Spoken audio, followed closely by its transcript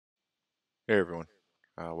Hey everyone,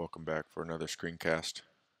 welcome back for another screencast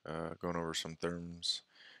going over some THERMS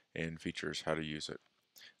and features, how to use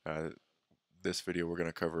it. This video we're going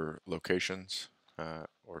to cover locations,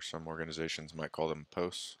 or some organizations might call them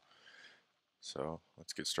posts. So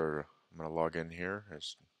let's get started. I'm going to log in here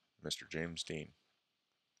as Mr. James Dean.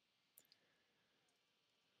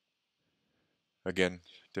 Again,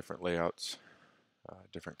 different layouts,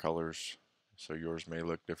 different colors, so yours may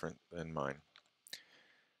look different than mine.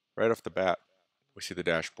 Right off the bat, we see the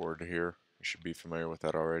dashboard here. You should be familiar with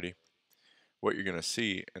that already. What you're going to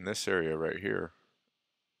see in this area right here,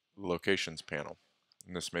 locations panel,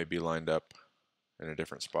 and this may be lined up in a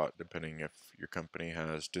different spot depending if your company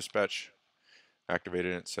has dispatch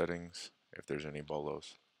activated in its settings, if there's any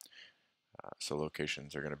BOLOs. So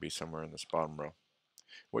locations are going to be somewhere in this bottom row.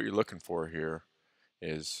 What you're looking for here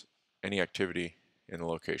is any activity in the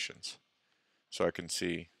locations. So I can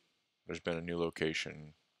see there's been a new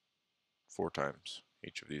location 4 times.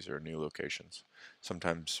 Each of these are new locations.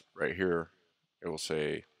 Sometimes right here it will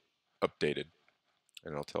say updated,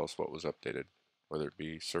 and it'll tell us what was updated, whether it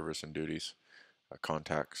be service and duties,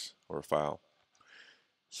 contacts, or a file.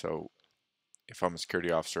 So if I'm a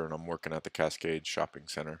security officer and I'm working at the Cascade Shopping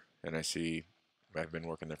Center and I see I've been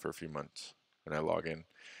working there for a few months and I log in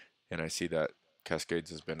and I see that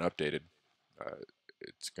Cascades has been updated,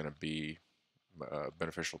 it's going to be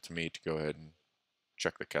beneficial to me to go ahead and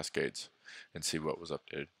check the Cascades and see what was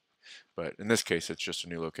updated. But in this case it's just a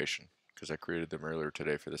new location because I created them earlier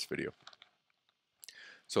today for this video.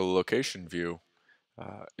 So the location view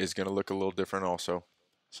is going to look a little different also.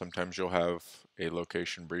 Sometimes you'll have a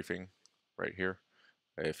location briefing right here.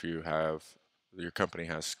 If you have, your company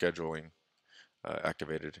has scheduling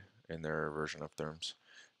activated in their version of THERMS.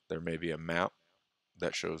 There may be a map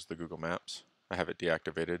that shows the Google Maps. I have it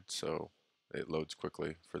deactivated so it loads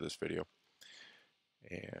quickly for this video.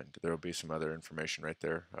 And there will be some other information right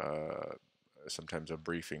there, sometimes a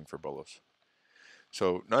briefing for BOLOs.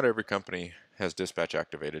 So not every company has dispatch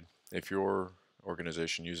activated. If your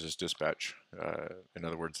organization uses dispatch, in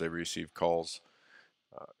other words, they receive calls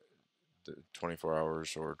 24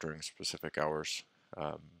 hours or during specific hours,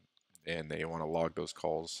 and they want to log those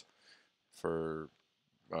calls for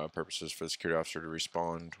purposes for the security officer to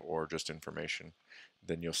respond or just information,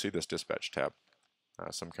 then you'll see this dispatch tab.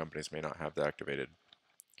 Some companies may not have that activated.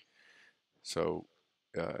 So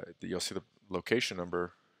you'll see the location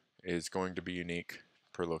number is going to be unique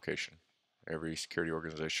per location. Every security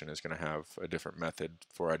organization is going to have a different method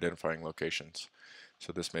for identifying locations.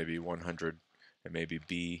 So this may be 100, it may be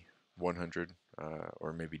B 100,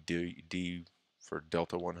 or maybe D for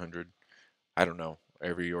Delta 100. I don't know.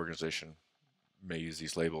 Every organization may use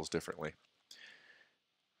these labels differently.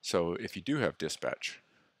 So if you do have dispatch,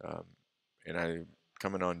 and I'm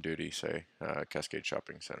coming on duty, say Cascade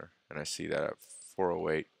Shopping Center, and I see that at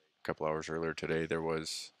 4:08, a couple hours earlier today, there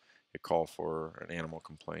was a call for an animal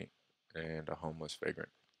complaint and a homeless vagrant.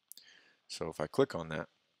 So if I click on that,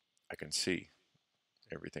 I can see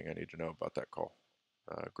everything I need to know about that call.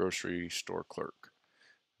 Grocery store clerk,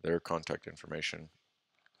 their contact information,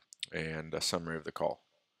 and a summary of the call.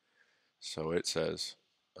 So it says,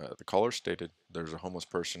 the caller stated there's a homeless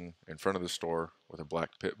person in front of the store with a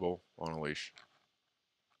black pit bull on a leash.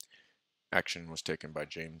 Action was taken by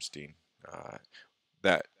James Dean.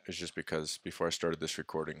 That is just because before I started this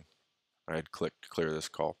recording, I had clicked clear this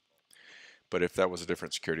call. But if that was a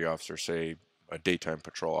different security officer, say a daytime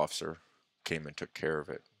patrol officer came and took care of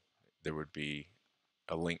it, there would be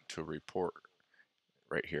a link to a report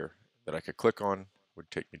right here that I could click on, would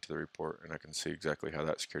take me to the report, and I can see exactly how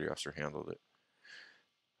that security officer handled it.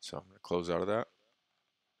 So I'm going to close out of that.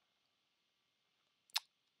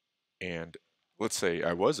 And let's say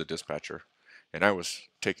I was a dispatcher and I was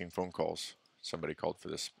taking phone calls. Somebody called for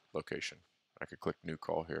this location. I could click new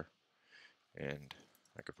call here and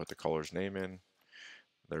I could put the caller's name in,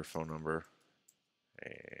 their phone number,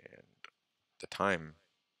 and the time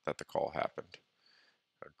that the call happened.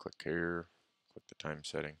 I'd click here, click the time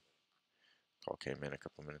setting. Call came in a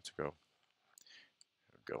couple minutes ago.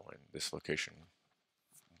 I'd go in this location.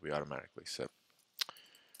 We automatically set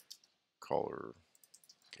caller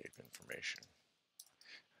gave information.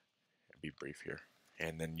 Be brief here,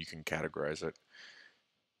 and then you can categorize it.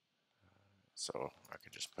 So I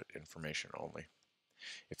could just put information only.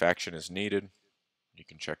 If action is needed, you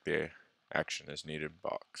can check the action is needed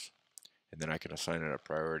box, and then I can assign it a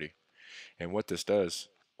priority. And what this does,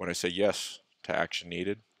 when I say yes to action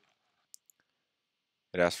needed,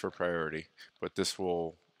 it asks for priority, but this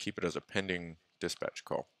will keep it as a pending dispatch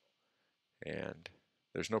call. And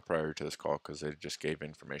there's no priority to this call because they just gave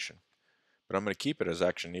information. But I'm going to keep it as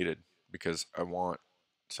action needed because I want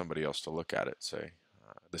somebody else to look at it, say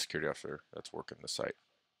the security officer that's working the site.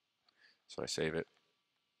 So I save it,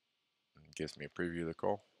 and it gives me a preview of the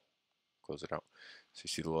call, close it out. So you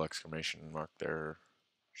see the little exclamation mark there,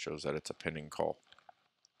 shows that it's a pending call.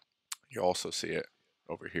 You also see it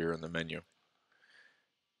over here in the menu.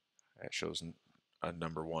 It shows a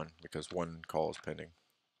number 1 because one call is pending.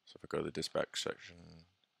 So if I go to the dispatch section,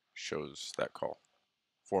 shows that call.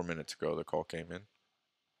 4 minutes ago the call came in.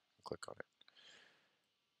 Click on it.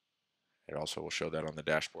 It also will show that on the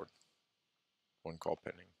dashboard. One call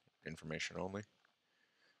pending, information only.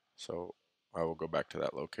 So I will go back to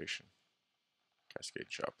that location, Cascade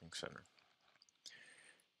Shopping Center.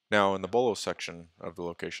 Now in the BOLO section of the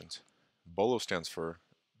locations, BOLO stands for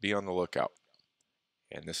be on the lookout.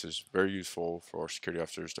 And this is very useful for security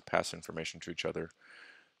officers to pass information to each other,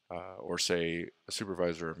 or say a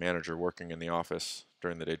supervisor or manager working in the office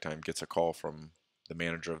during the daytime gets a call from the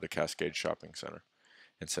manager of the Cascade Shopping Center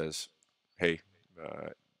and says, hey,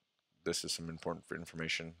 this is some important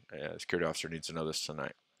information. A security officer needs to know this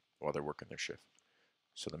tonight while they're working their shift.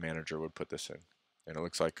 So the manager would put this in. And it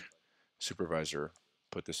looks like supervisor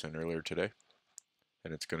put this in earlier today,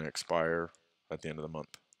 and it's going to expire at the end of the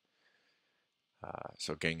month.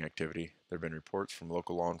 So gang activity. There have been reports from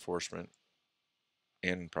local law enforcement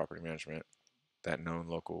and property management that known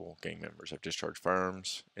local gang members have discharged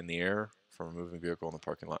firearms in the air from a moving vehicle in the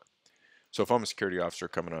parking lot. So if I'm a security officer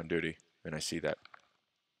coming on duty and I see that,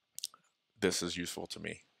 this is useful to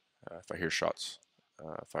me. If I hear shots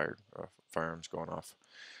fired, firearms going off,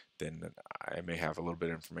 then I may have a little bit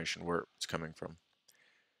of information where it's coming from.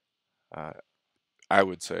 I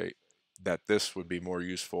would say that this would be more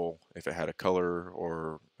useful if it had a color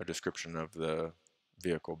or a description of the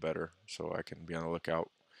vehicle better, so I can be on the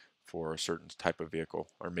lookout for a certain type of vehicle,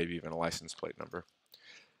 or maybe even a license plate number.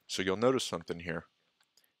 So you'll notice something here.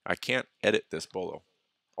 I can't edit this BOLO.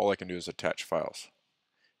 All I can do is attach files.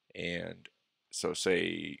 And so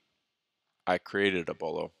say I created a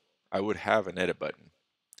BOLO, I would have an edit button.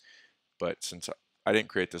 But since I didn't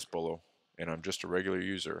create this BOLO and I'm just a regular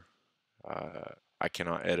user, I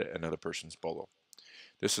cannot edit another person's BOLO.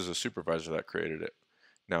 This is a supervisor that created it.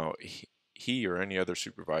 Now, he or any other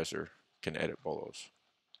supervisor can edit BOLOs.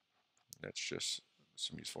 That's just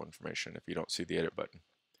some useful information if you don't see the edit button.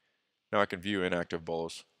 Now I can view inactive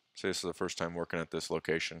BOLOs. Say this is the first time working at this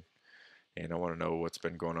location, and I want to know what's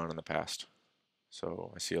been going on in the past.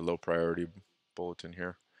 So I see a low priority bulletin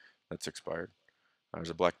here that's expired.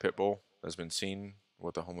 There's a black pit bull that's been seen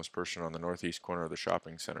with a homeless person on the northeast corner of the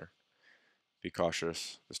shopping center. Be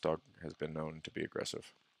cautious, this dog has been known to be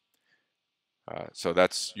aggressive. So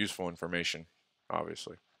that's useful information,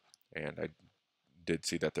 obviously. And I did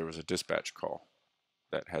see that there was a dispatch call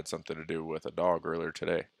that had something to do with a dog earlier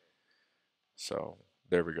today. So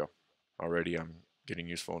there we go. Already I'm getting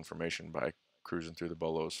useful information by cruising through the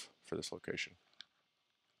BOLOs for this location.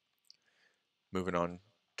 Moving on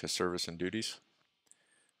to service and duties.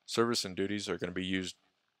 Service and duties are going to be used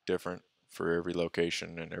different for every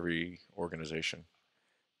location and every organization.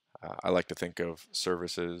 I like to think of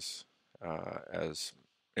services as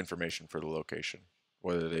information for the location,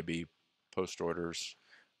 whether they be post orders,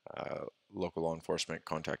 local law enforcement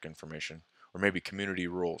contact information, or maybe community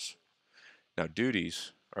rules. Now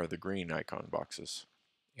duties are the green icon boxes,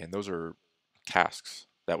 and those are tasks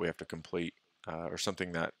that we have to complete or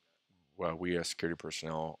something that we as security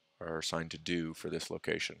personnel are assigned to do for this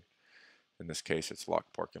location. In this case, it's lock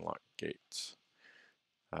parking lot gates.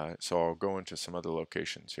 So I'll go into some other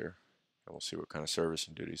locations here, and we'll see what kind of service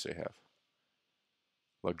and duties they have.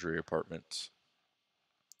 Luxury apartments.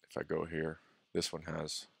 If I go here, this one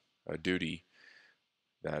has a duty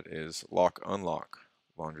that is lock, unlock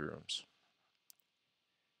laundry rooms.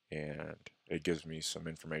 And it gives me some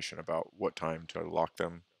information about what time to lock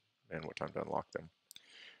them and what time to unlock them.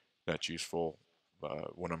 That's useful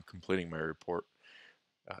when I'm completing my report.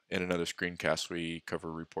 In another screencast, we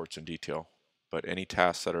cover reports in detail, but any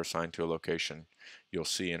tasks that are assigned to a location, you'll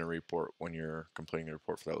see in a report when you're completing the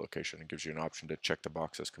report for that location. It gives you an option to check the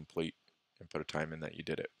box as complete and put a time in that you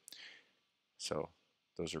did it. So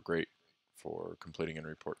those are great for completing in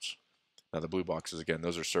reports. Now the blue boxes, again,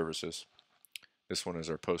 those are services. This one is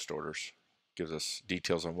our post orders. Gives us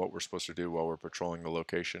details on what we're supposed to do while we're patrolling the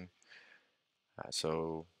location.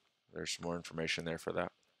 So there's some more information there for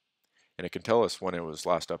that. And it can tell us when it was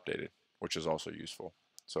last updated, which is also useful.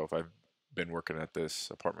 So if I've been working at this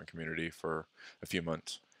apartment community for a few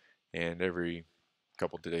months, and every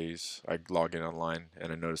couple of days I log in online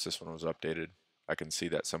and I notice this one was updated, I can see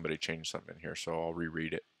that somebody changed something in here, so I'll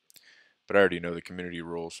reread it. But I already know the community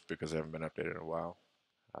rules because they haven't been updated in a while.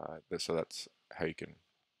 So that's how you can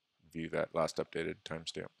view that last updated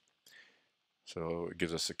timestamp. So it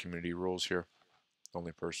gives us the community rules here.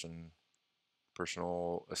 Only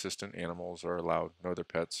personal assistant animals are allowed. No other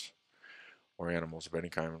pets or animals of any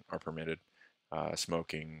kind are permitted.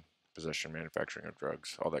 Smoking, possession, manufacturing of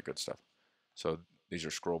drugs, all that good stuff. So these are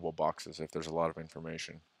scrollable boxes. If there's a lot of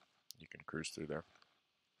information, you can cruise through there.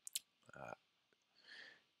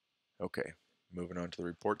 Okay, moving on to the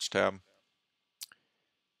reports tab.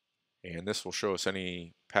 And this will show us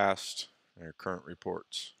any past or current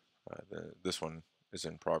reports. This one is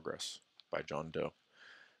in progress by John Doe.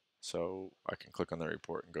 So I can click on the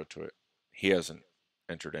report and go to it. He hasn't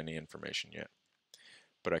entered any information yet.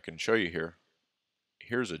 But I can show you here.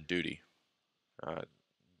 Here's a duty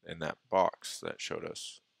in that box that showed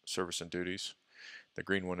us service and duties. The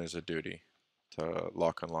green one is a duty to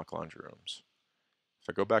lock and unlock laundry rooms. If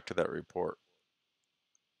I go back to that report,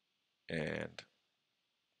 and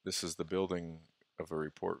this is the building of a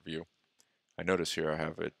report view, I notice here I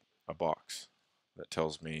have a box that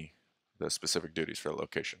tells me the specific duties for the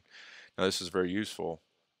location. Now this is very useful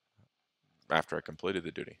after I completed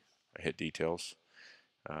the duty. I hit details.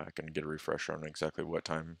 I can get a refresher on exactly what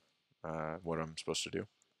time, what I'm supposed to do.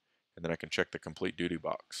 And then I can check the complete duty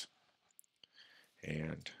box.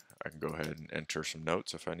 And I can go ahead and enter some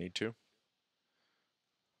notes if I need to.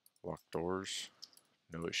 Lock doors,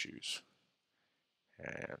 no issues.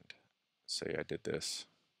 And say I did this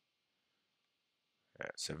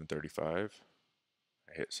at 7:35.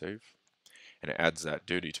 I hit save. And it adds that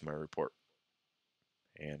duty to my report.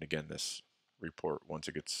 And again, this report, once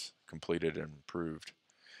it gets completed and approved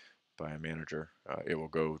by a manager, it will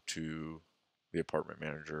go to the apartment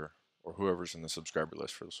manager or whoever's in the subscriber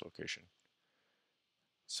list for this location.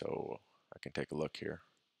 So I can take a look here.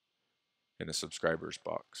 In the subscribers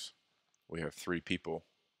box, we have 3 people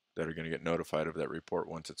that are going to get notified of that report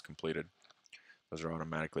once it's completed. Those are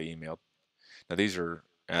automatically emailed. Now these are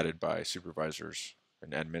added by supervisors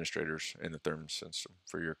and administrators in the THERMS system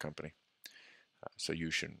for your company. So you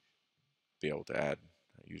shouldn't be able to add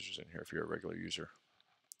users in here if you're a regular user.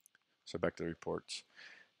 So back to the reports.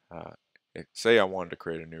 Say I wanted to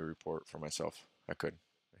create a new report for myself. I could.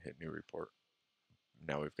 I hit new report.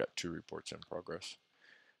 Now we've got 2 reports in progress.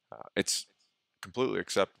 It's completely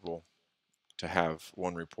acceptable to have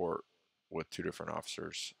one report with 2 different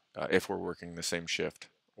officers if we're working the same shift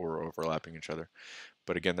or overlapping each other.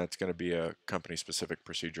 But again, that's going to be a company specific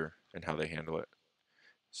procedure and how they handle it.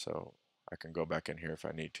 So I can go back in here if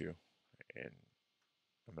I need to, and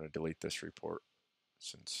I'm going to delete this report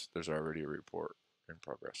since there's already a report in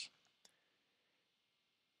progress.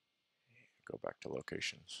 Go back to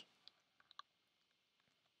locations.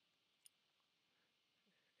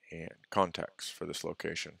 And contacts for this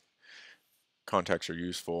location. Contacts are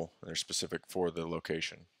useful and they're specific for the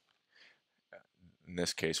location. In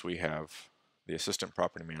this case, we have the assistant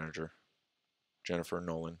property manager, Jennifer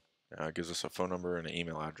Nolan. Gives us a phone number and an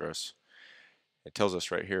email address. It tells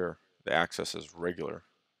us right here the access is regular.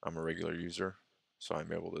 I'm a regular user, so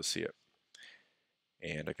I'm able to see it.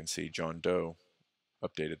 And I can see John Doe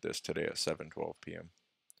updated this today at 7:12 p.m.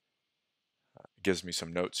 It gives me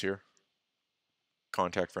some notes here.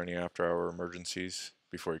 Contact for any after-hour emergencies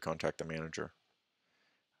before you contact the manager.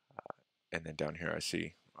 And then down here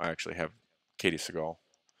I actually have Katie Segal,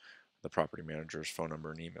 the property manager's phone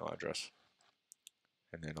number and email address.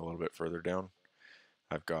 And then a little bit further down,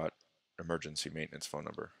 I've got emergency maintenance phone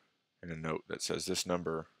number and a note that says this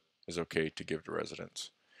number is okay to give to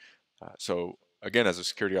residents. So again, as a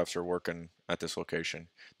security officer working at this location,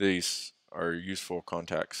 these are useful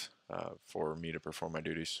contacts for me to perform my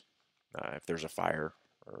duties. If there's a fire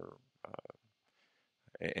or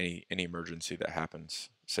any emergency that happens,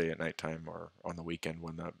 say at nighttime or on the weekend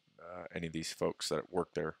when any of these folks that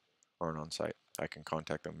work there aren't on site, I can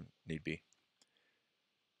contact them need be.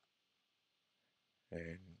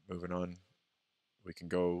 And moving on, we can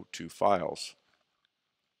go to files.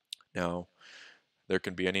 Now, there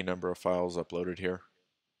can be any number of files uploaded here.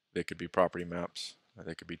 They could be property maps,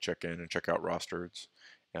 they could be check-in and check-out rosters,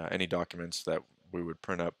 any documents that we would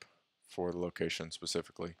print up for the location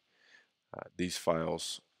specifically. These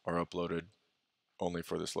files are uploaded only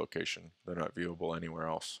for this location. They're not viewable anywhere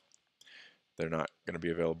else. They're not going to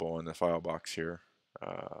be available in the file box here.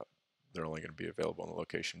 They're only going to be available in the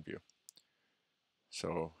location view.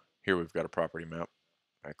 So here we've got a property map.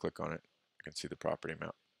 I click on it, I can see the property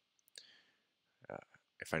map.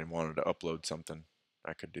 If I wanted to upload something,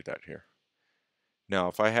 I could do that here. Now,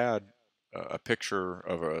 if I had a picture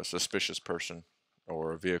of a suspicious person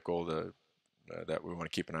or a vehicle that we want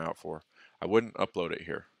to keep an eye out for, I wouldn't upload it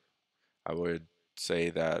here. I would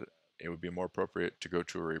say that it would be more appropriate to go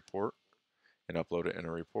to a report and upload it in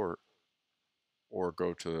a report, or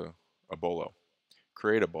go to a BOLO,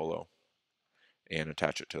 create a BOLO, and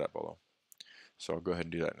attach it to that BOLO. So I'll go ahead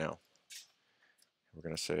and do that now. We're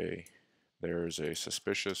going to say there's a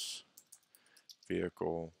suspicious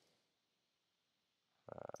vehicle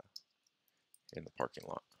in the parking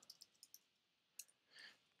lot.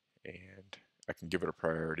 And I can give it a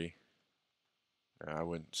priority. I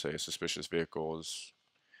wouldn't say a suspicious vehicle is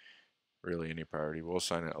really any priority. We'll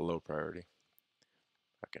assign it a low priority.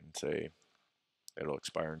 I can say it'll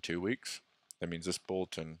expire in 2 weeks. That means this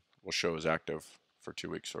bulletin will show as active for 2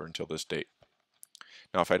 weeks or until this date.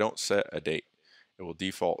 Now, if I don't set a date, it will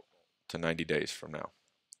default to 90 days from now.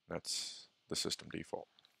 That's the system default.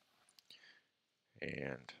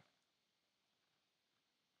 And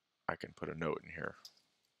I can put a note in here.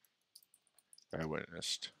 I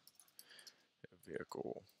witnessed a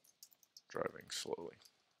vehicle driving slowly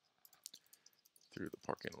through the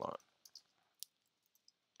parking lot,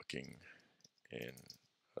 looking in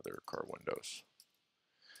other car windows,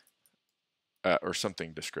 or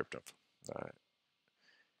something descriptive.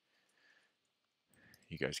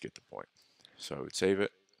 You guys get the point. So I would save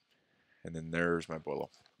it, and then there's my BOLO.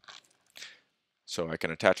 So I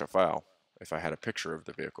can attach a file. If I had a picture of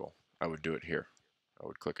the vehicle, I would do it here. I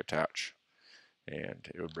would click attach, and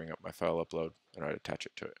it would bring up my file upload, and I'd attach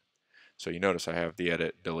it to it. So you notice I have the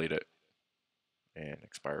edit, delete it, and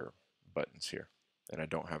expire buttons here, and I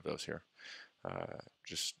don't have those here.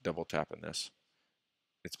 Just double tapping this.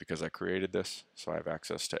 It's because I created this, so I have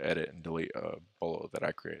access to edit and delete a BOLO that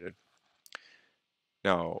I created.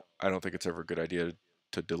 Now, I don't think it's ever a good idea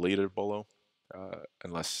to delete a BOLO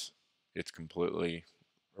unless it's completely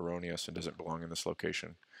erroneous and doesn't belong in this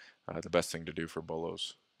location. The best thing to do for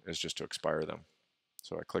BOLOs is just to expire them.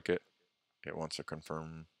 So I click it, it wants to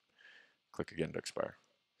confirm, click again to expire.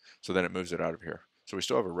 So then it moves it out of here. So we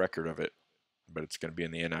still have a record of it, but it's going to be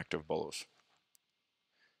in the inactive BOLOs.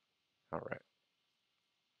 All right.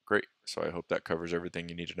 Great. So I hope that covers everything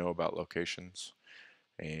you need to know about locations.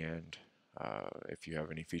 And if you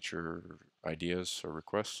have any feature ideas or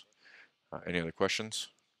requests, any other questions,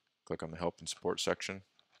 click on the help and support section,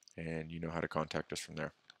 and you know how to contact us from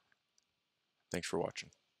there. Thanks for watching.